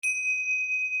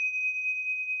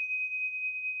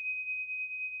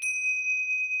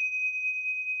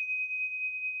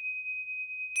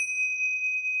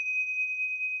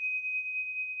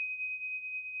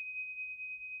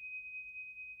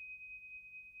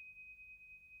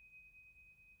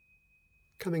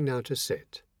Coming now to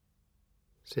sit,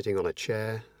 sitting on a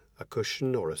chair, a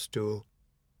cushion or a stool,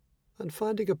 and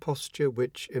finding a posture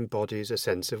which embodies a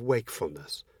sense of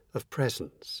wakefulness, of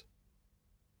presence.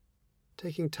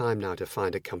 Taking time now to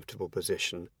find a comfortable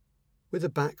position, with the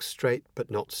back straight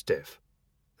but not stiff,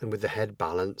 and with the head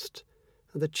balanced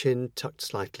and the chin tucked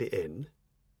slightly in.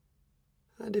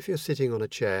 And if you're sitting on a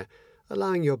chair,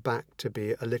 allowing your back to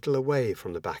be a little away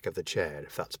from the back of the chair,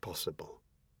 if that's possible.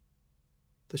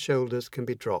 The shoulders can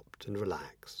be dropped and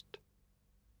relaxed,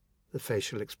 the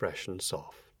facial expression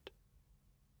soft.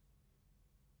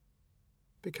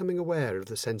 Becoming aware of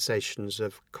the sensations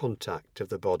of contact of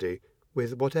the body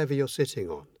with whatever you're sitting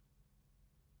on,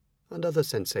 and other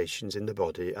sensations in the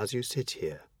body as you sit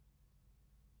here.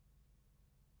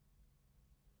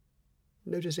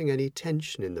 Noticing any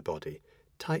tension in the body,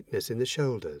 tightness in the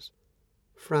shoulders,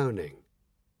 frowning,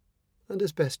 and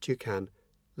as best you can,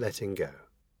 letting go.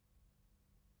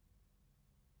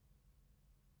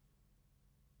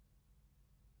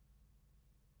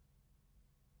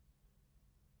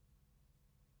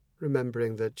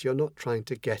 Remembering that you're not trying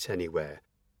to get anywhere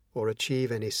or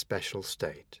achieve any special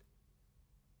state.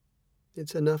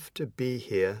 It's enough to be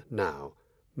here now,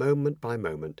 moment by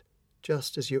moment,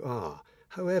 just as you are,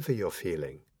 however you're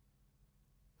feeling,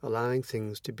 allowing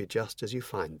things to be just as you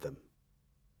find them.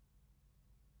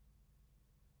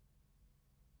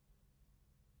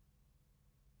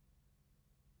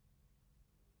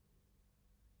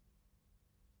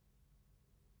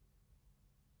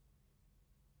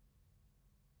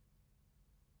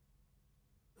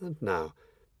 And now,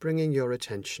 bringing your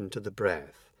attention to the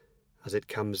breath as it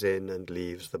comes in and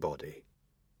leaves the body.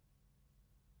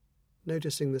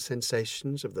 Noticing the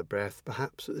sensations of the breath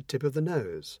perhaps at the tip of the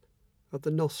nose, of the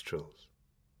nostrils.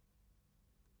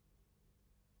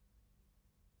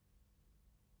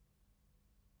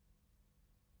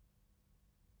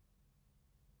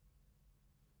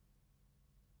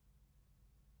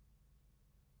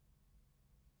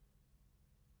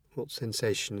 What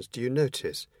sensations do you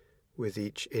notice with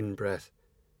each in-breath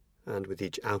and with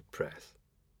each out-breath?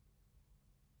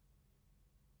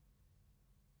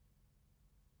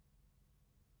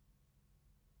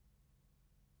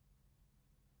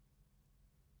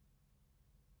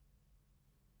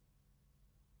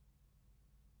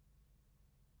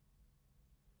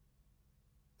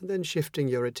 And then shifting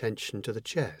your attention to the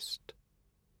chest.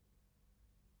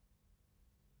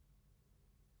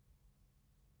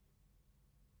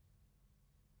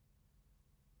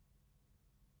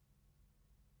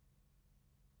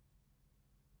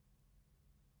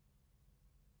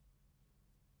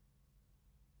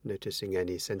 Noticing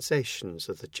any sensations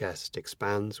as the chest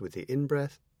expands with the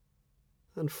in-breath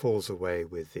and falls away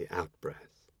with the out-breath.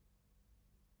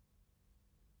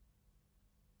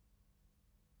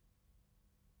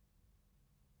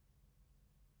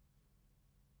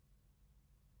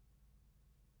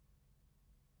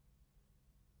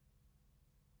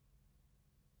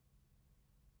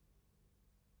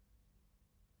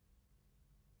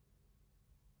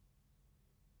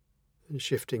 And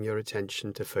shifting your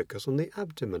attention to focus on the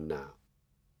abdomen now.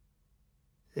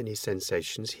 Any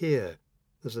sensations here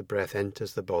as the breath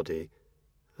enters the body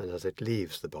and as it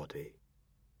leaves the body.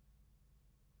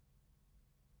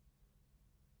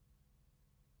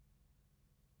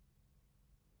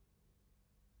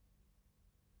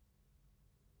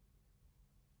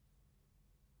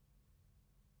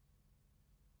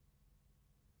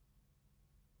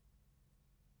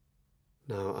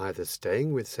 Now either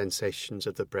staying with sensations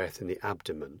of the breath in the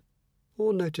abdomen,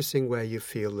 or noticing where you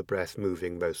feel the breath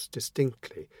moving most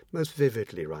distinctly, most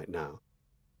vividly right now,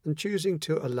 and choosing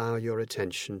to allow your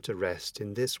attention to rest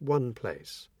in this one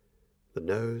place, the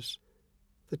nose,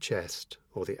 the chest,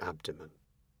 or the abdomen.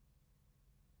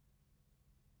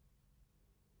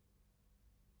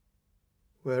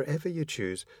 Wherever you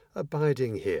choose,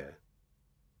 abiding here,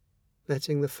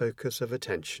 letting the focus of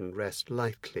attention rest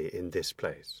lightly in this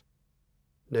place,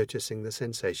 noticing the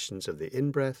sensations of the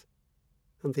in-breath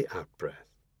and the out-breath.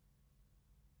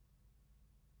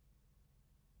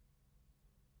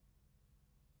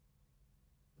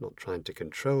 Not trying to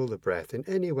control the breath in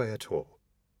any way at all,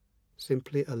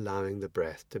 simply allowing the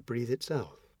breath to breathe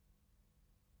itself.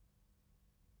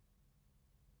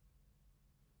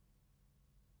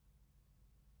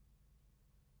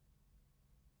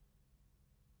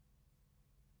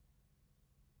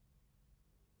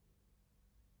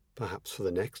 Perhaps for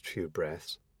the next few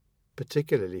breaths,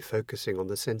 particularly focusing on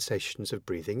the sensations of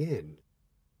breathing in.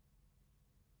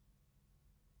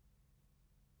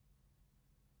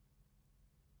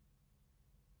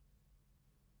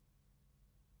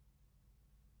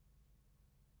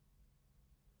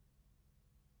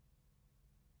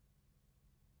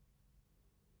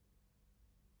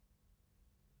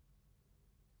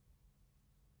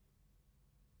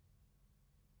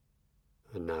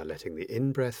 And now letting the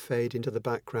in-breath fade into the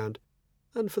background,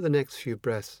 and for the next few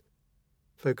breaths,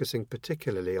 focusing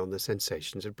particularly on the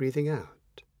sensations of breathing out.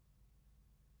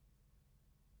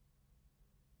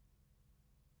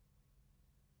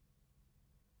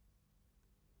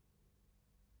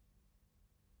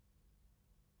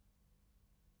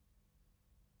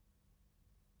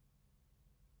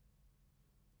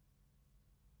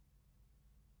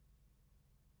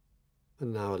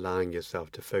 And now allowing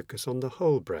yourself to focus on the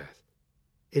whole breath,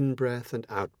 in-breath and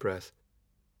out-breath,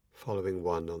 following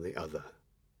one on the other.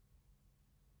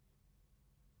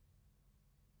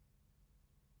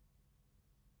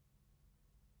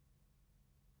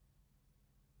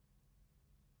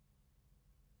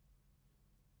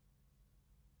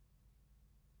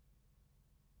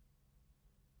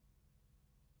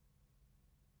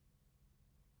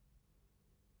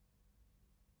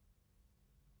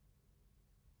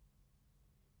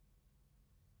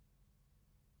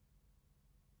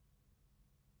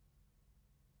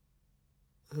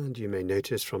 And you may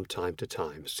notice from time to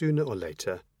time, sooner or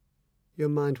later, your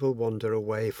mind will wander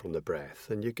away from the breath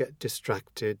and you get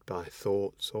distracted by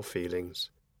thoughts or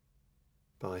feelings,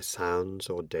 by sounds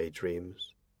or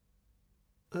daydreams.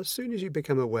 As soon as you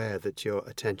become aware that your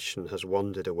attention has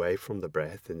wandered away from the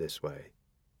breath in this way,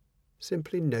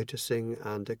 simply noticing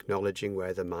and acknowledging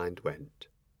where the mind went,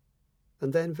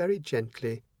 and then very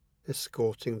gently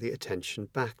escorting the attention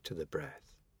back to the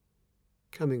breath,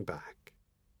 coming back.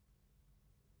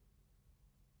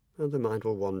 And the mind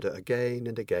will wander again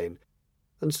and again,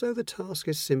 and so the task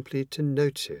is simply to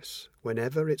notice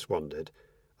whenever it's wandered,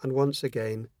 and once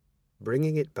again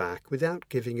bringing it back without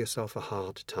giving yourself a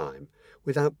hard time,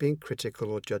 without being critical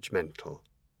or judgmental.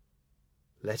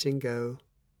 Letting go,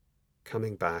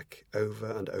 coming back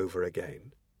over and over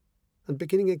again, and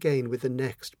beginning again with the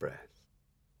next breath.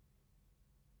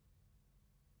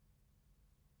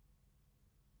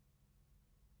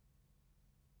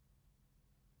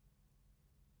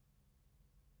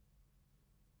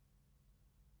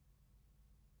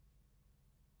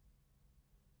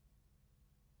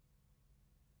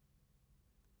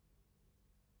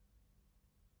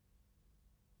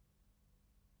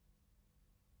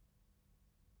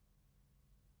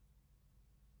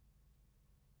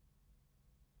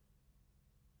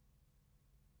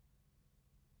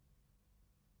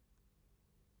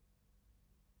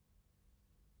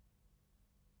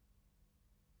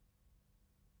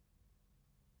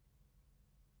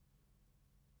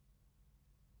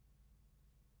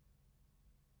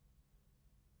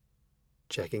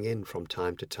 Checking in from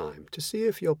time to time to see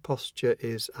if your posture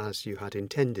is as you had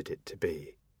intended it to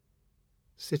be.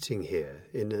 Sitting here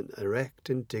in an erect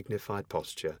and dignified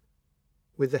posture,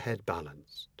 with the head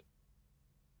balanced.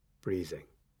 Breathing.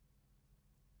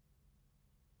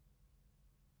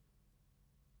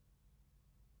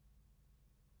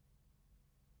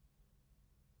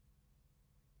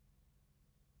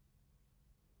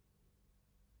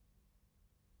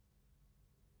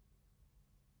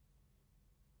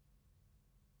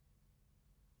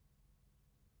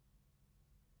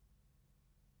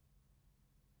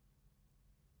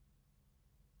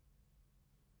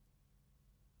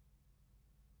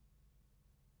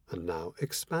 And now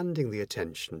expanding the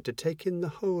attention to take in the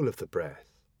whole of the breath,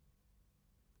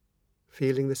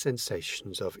 feeling the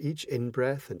sensations of each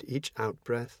in-breath and each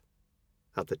out-breath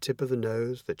at the tip of the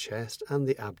nose, the chest and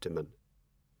the abdomen,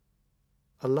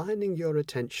 aligning your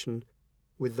attention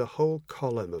with the whole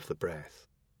column of the breath,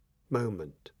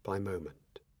 moment by moment.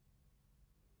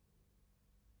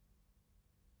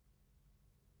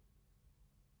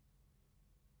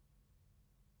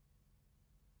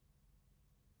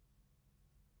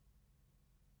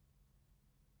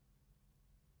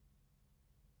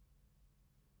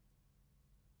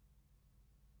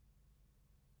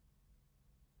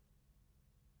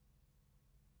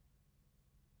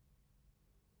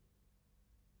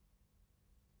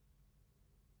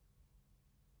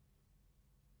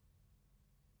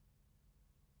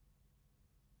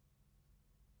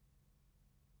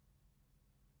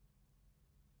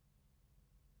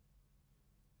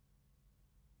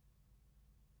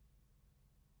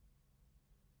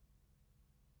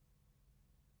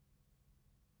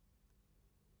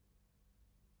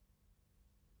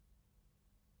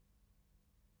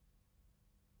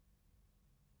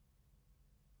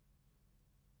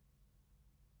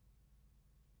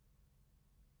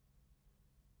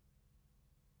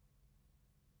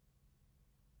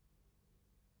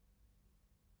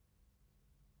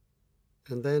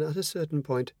 And then at a certain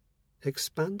point,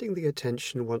 expanding the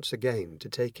attention once again to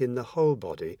take in the whole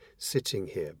body sitting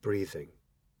here, breathing.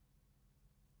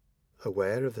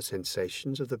 Aware of the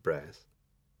sensations of the breath,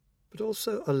 but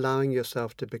also allowing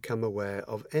yourself to become aware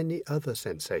of any other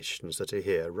sensations that are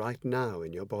here right now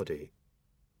in your body.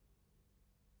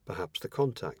 Perhaps the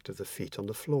contact of the feet on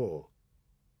the floor,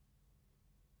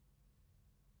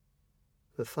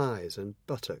 the thighs and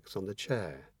buttocks on the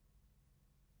chair,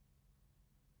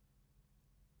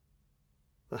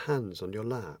 the hands on your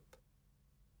lap,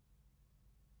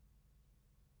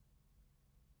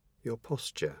 your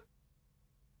posture.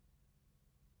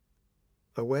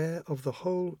 Aware of the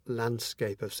whole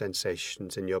landscape of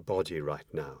sensations in your body right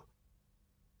now,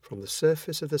 from the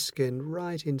surface of the skin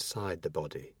right inside the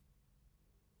body.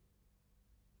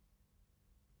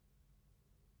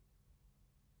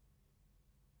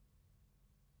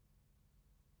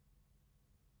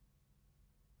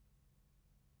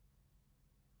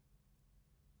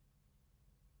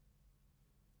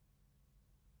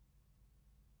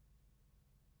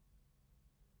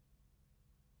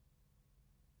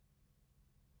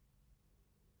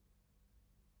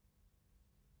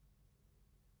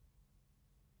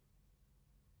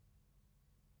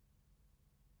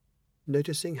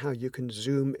 Noticing how you can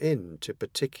zoom in to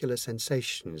particular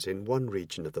sensations in one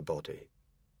region of the body.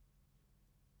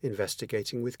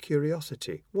 Investigating with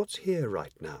curiosity what's here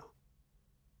right now.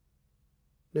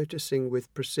 Noticing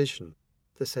with precision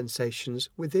the sensations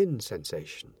within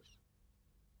sensations.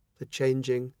 The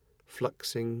changing,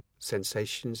 fluxing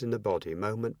sensations in the body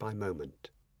moment by moment.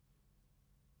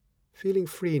 Feeling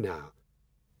free now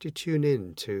to tune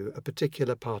in to a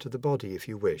particular part of the body if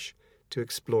you wish to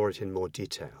explore it in more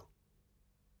detail.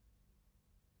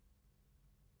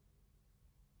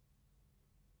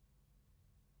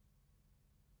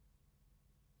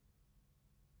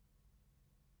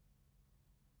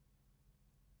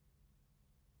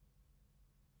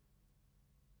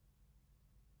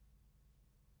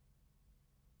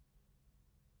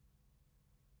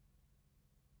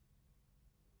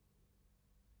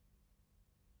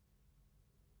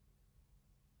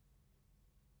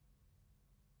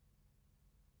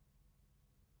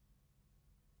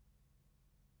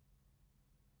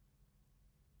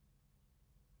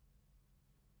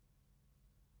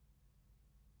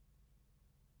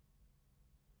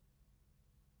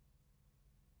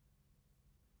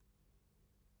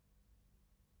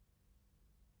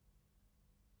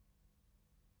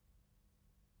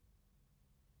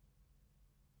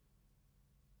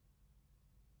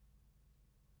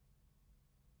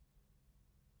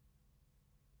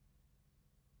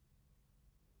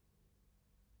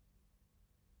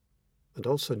 And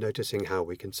also noticing how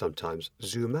we can sometimes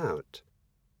zoom out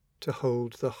to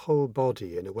hold the whole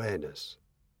body in awareness.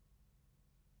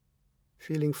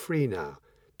 Feeling free now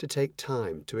to take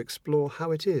time to explore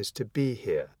how it is to be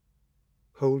here,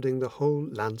 holding the whole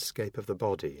landscape of the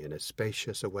body in a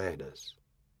spacious awareness.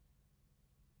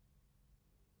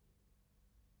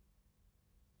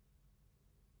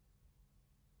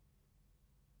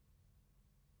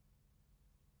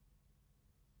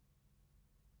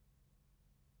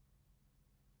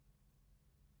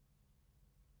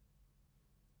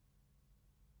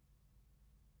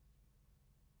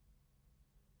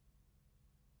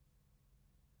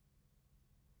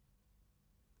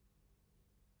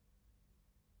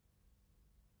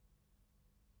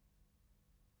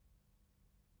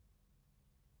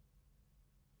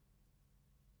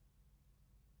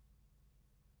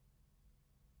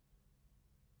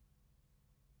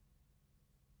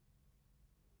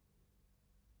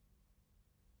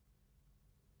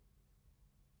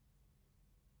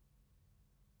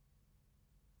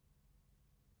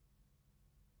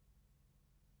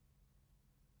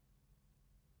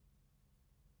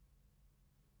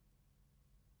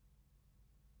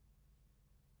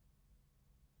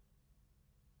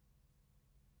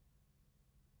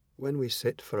 When we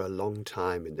sit for a long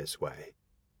time in this way,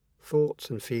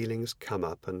 thoughts and feelings come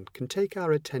up and can take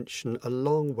our attention a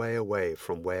long way away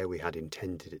from where we had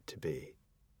intended it to be.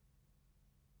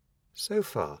 So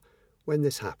far, when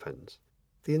this happens,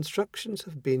 the instructions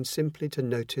have been simply to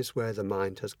notice where the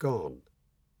mind has gone,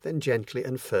 then gently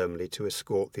and firmly to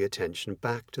escort the attention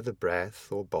back to the breath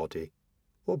or body,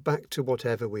 or back to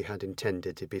whatever we had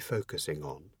intended to be focusing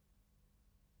on.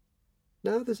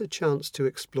 Now there's a chance to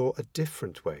explore a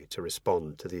different way to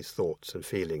respond to these thoughts and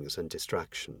feelings and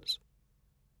distractions,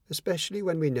 especially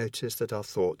when we notice that our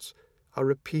thoughts are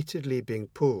repeatedly being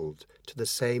pulled to the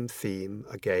same theme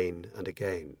again and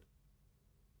again.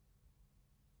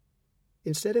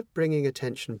 Instead of bringing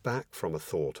attention back from a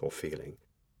thought or feeling,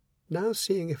 now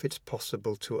seeing if it's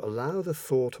possible to allow the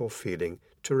thought or feeling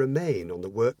to remain on the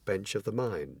workbench of the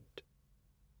mind.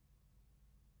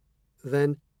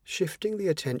 Then, shifting the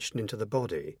attention into the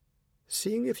body,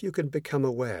 seeing if you can become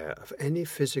aware of any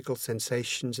physical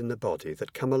sensations in the body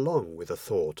that come along with a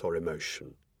thought or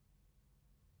emotion.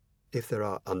 If there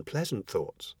are unpleasant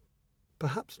thoughts,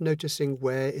 perhaps noticing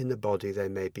where in the body they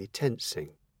may be tensing,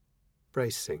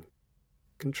 bracing,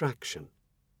 contraction.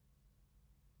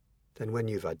 Then when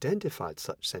you've identified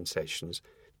such sensations,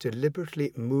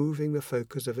 deliberately moving the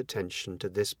focus of attention to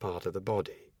this part of the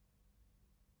body.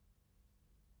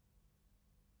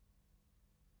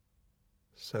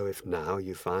 So if now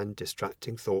you find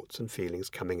distracting thoughts and feelings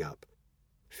coming up,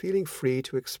 feeling free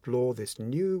to explore this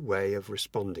new way of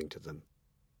responding to them,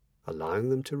 allowing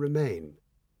them to remain,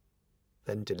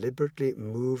 then deliberately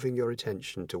moving your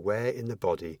attention to where in the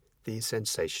body these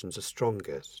sensations are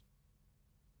strongest.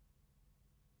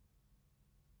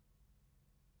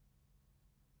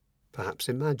 Perhaps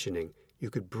imagining you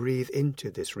could breathe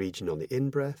into this region on the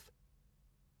in-breath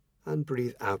and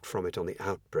breathe out from it on the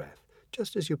out-breath,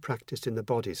 just as you practiced in the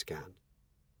body scan.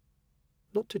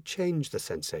 Not to change the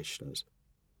sensations,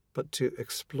 but to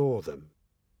explore them,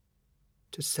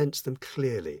 to sense them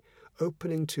clearly,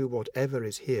 opening to whatever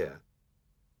is here.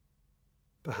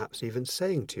 Perhaps even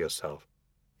saying to yourself,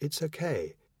 "It's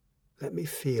okay, let me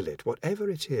feel it, whatever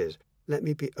it is, let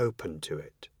me be open to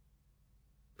it."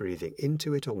 Breathing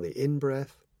into it on the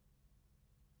in-breath,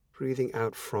 breathing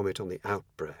out from it on the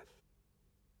out-breath.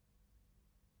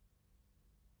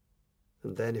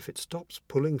 And then if it stops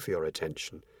pulling for your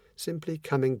attention, simply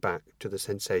coming back to the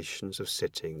sensations of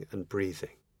sitting and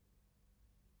breathing.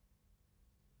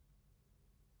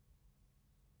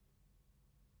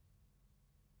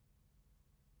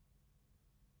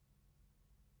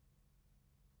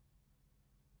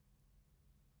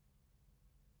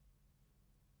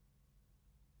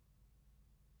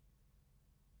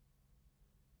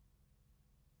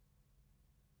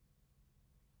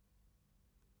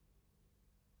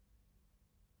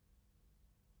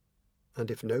 And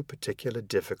if no particular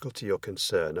difficulty or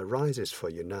concern arises for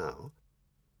you now,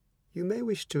 you may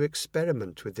wish to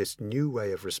experiment with this new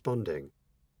way of responding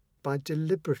by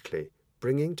deliberately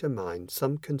bringing to mind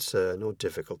some concern or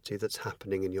difficulty that's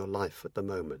happening in your life at the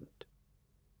moment.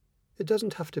 It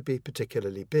doesn't have to be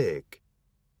particularly big,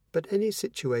 but any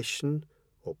situation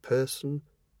or person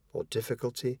or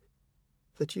difficulty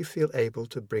that you feel able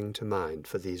to bring to mind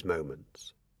for these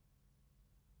moments.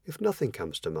 If nothing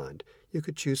comes to mind, you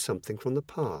could choose something from the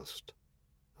past,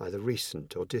 either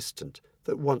recent or distant,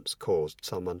 that once caused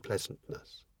some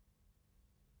unpleasantness.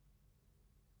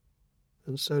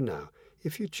 And so now,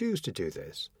 if you choose to do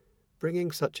this,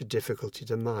 bringing such a difficulty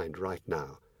to mind right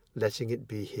now, letting it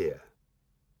be here.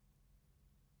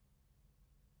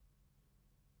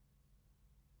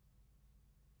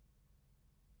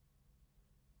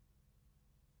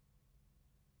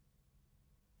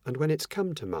 And when it's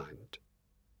come to mind,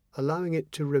 allowing it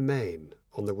to remain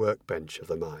on the workbench of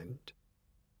the mind,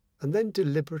 and then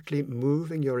deliberately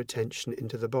moving your attention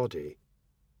into the body,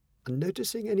 and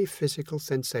noticing any physical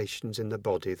sensations in the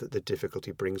body that the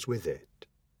difficulty brings with it.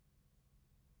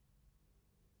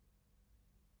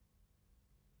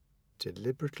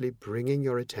 Deliberately bringing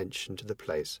your attention to the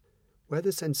place where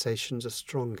the sensations are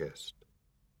strongest,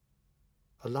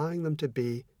 allowing them to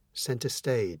be centre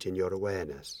stage in your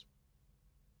awareness.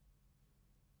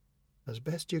 As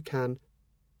best you can,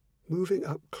 moving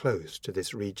up close to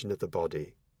this region of the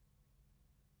body,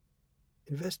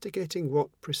 investigating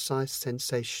what precise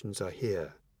sensations are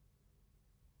here,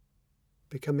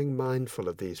 becoming mindful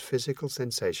of these physical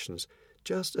sensations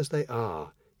just as they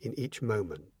are in each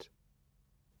moment,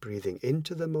 breathing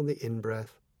into them on the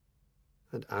in-breath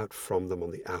and out from them on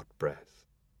the out-breath.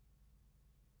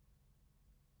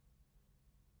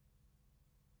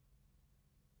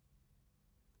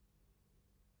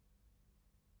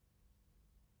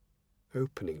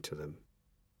 Opening to them.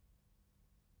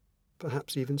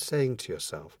 Perhaps even saying to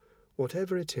yourself,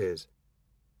 whatever it is,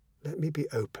 let me be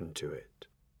open to it.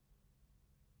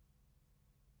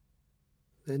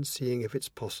 Then seeing if it's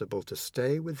possible to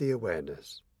stay with the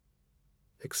awareness,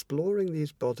 exploring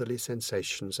these bodily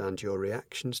sensations and your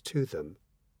reactions to them,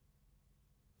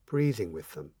 breathing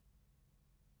with them,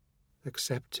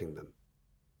 accepting them,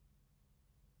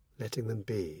 letting them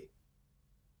be.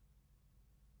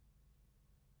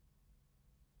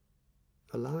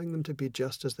 Allowing them to be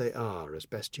just as they are as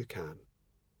best you can.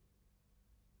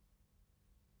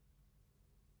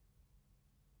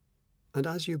 And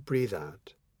as you breathe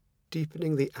out,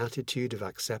 deepening the attitude of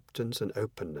acceptance and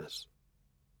openness,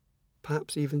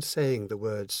 perhaps even saying the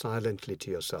words silently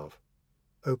to yourself,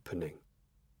 opening,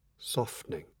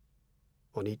 softening,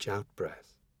 on each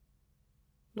out-breath.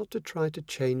 Not to try to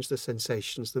change the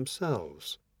sensations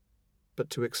themselves, but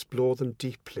to explore them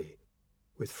deeply,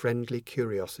 with friendly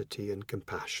curiosity and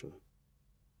compassion.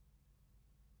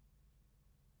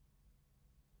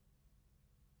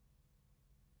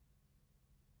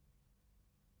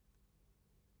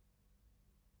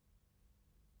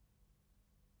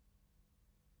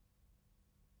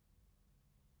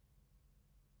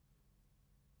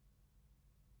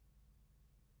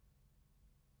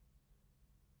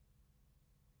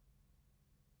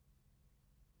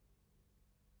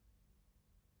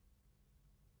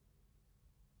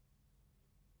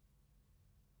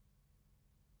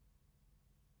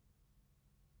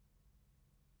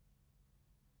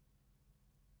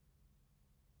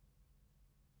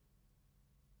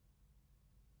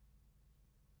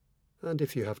 And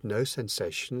if you have no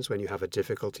sensations when you have a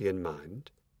difficulty in mind,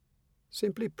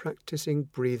 simply practicing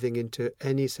breathing into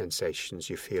any sensations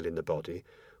you feel in the body,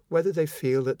 whether they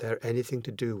feel that they're anything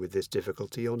to do with this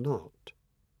difficulty or not.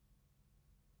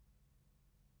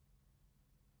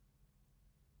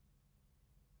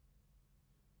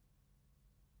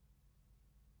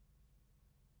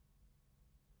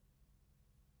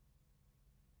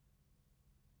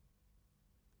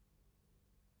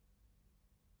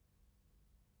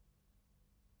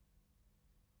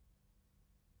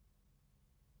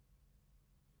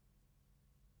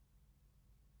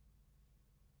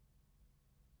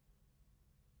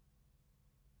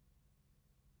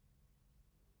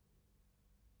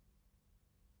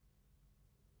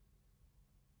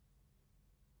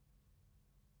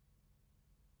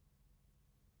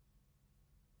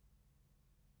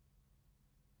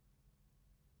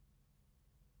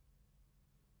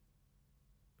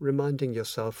 Reminding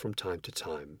yourself from time to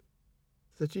time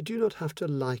that you do not have to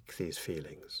like these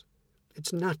feelings.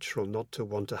 It's natural not to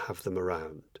want to have them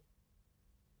around.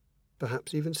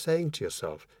 Perhaps even saying to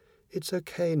yourself, it's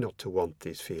okay not to want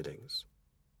these feelings.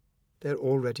 They're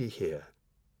already here.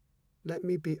 Let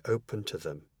me be open to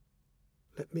them.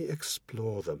 Let me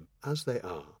explore them as they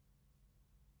are.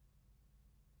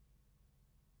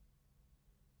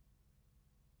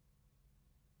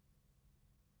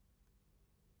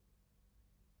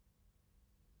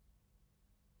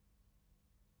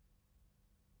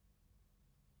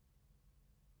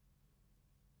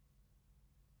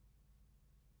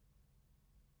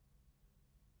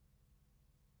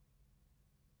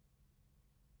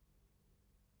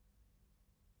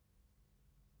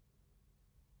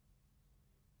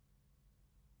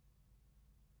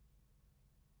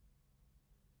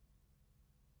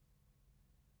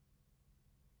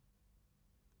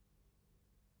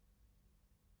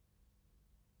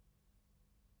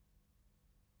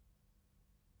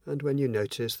 And when you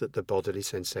notice that the bodily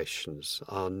sensations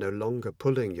are no longer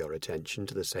pulling your attention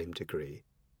to the same degree,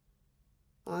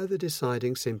 either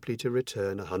deciding simply to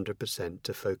return 100%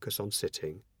 to focus on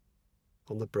sitting,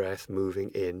 on the breath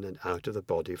moving in and out of the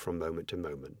body from moment to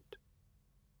moment,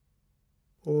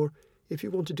 or if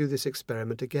you want to do this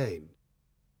experiment again,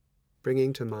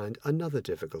 bringing to mind another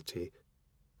difficulty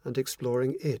and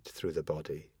exploring it through the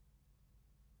body.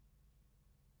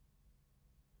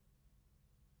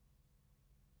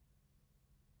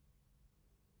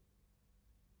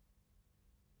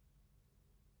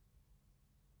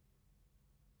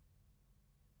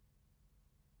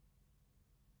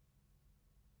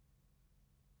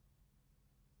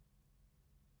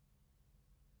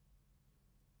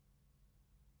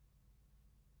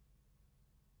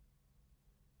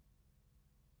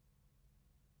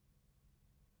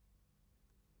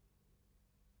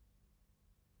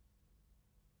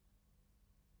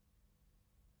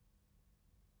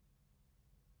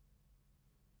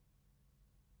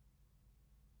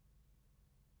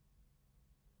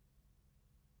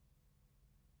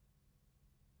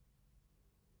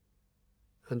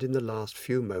 And in the last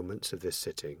few moments of this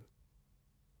sitting,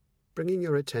 bringing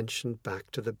your attention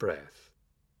back to the breath,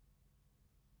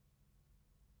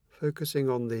 focusing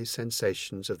on the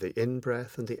sensations of the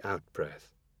in-breath and the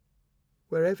out-breath,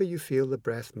 wherever you feel the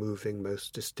breath moving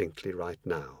most distinctly right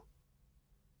now,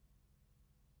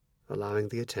 allowing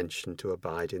the attention to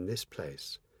abide in this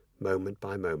place, moment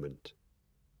by moment,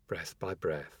 breath by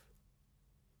breath,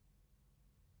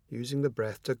 using the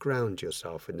breath to ground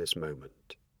yourself in this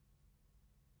moment,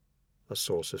 a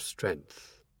source of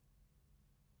strength,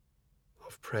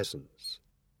 of presence,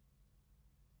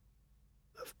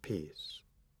 of peace.